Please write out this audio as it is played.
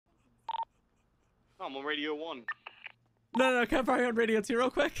I'm on Radio 1. No, can I probably on Radio 2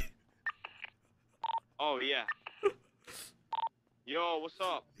 real quick? Oh, yeah. Yo, what's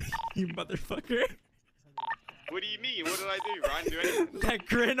up? You motherfucker. What do you mean? What did I do? Ryan, do anything? That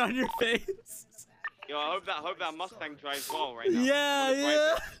grin on your face. Yo, I hope that Mustang drives well right now.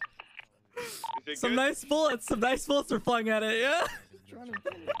 Yeah. Is it Some good? nice bullets are flying at it, yeah?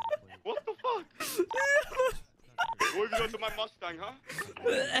 What the fuck? What have you done to my Mustang, huh?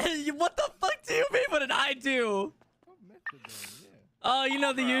 Hey, what the fuck do you mean? What did I do? Oh, you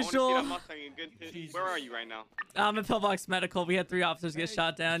know the usual. I wanna see that Mustang in good condition. Where are you right now? I'm at Pillbox Medical. We had 3 officers get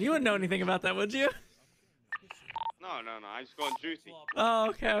shot down. You wouldn't know anything about that, would you? No. I just got on duty. Oh,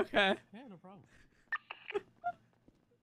 okay. Yeah, no problem.